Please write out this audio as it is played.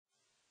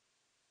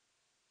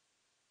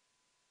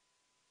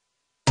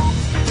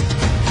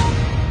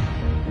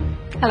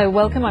Hello,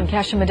 welcome. I'm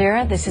Kasia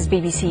Madeira. This is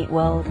BBC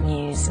World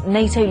News.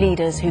 NATO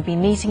leaders who've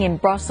been meeting in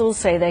Brussels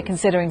say they're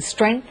considering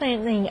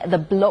strengthening the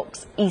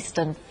bloc's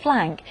eastern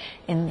flank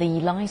in the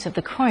light of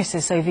the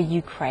crisis over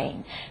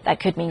Ukraine.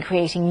 That could mean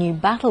creating new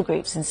battle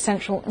groups in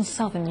Central and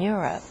Southern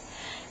Europe.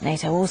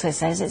 NATO also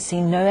says it's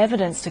seen no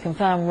evidence to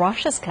confirm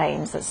Russia's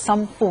claims that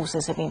some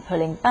forces have been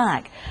pulling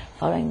back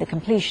following the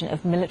completion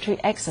of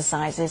military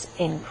exercises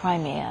in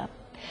Crimea.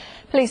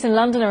 Police in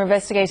London are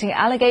investigating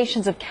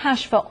allegations of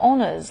cash for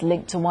honours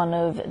linked to one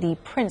of the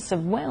Prince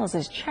of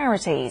Wales's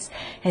charities.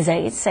 His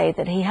aides say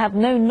that he had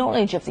no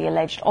knowledge of the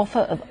alleged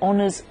offer of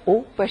honours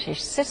or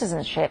British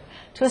citizenship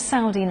to a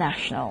Saudi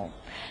national.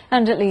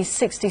 And at least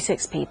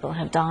 66 people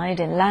have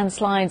died in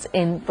landslides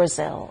in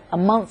Brazil. A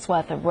month's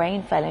worth of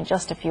rain fell in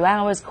just a few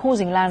hours,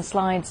 causing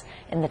landslides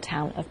in the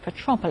town of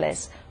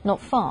Petrópolis, not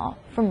far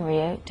from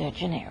Rio de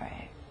Janeiro.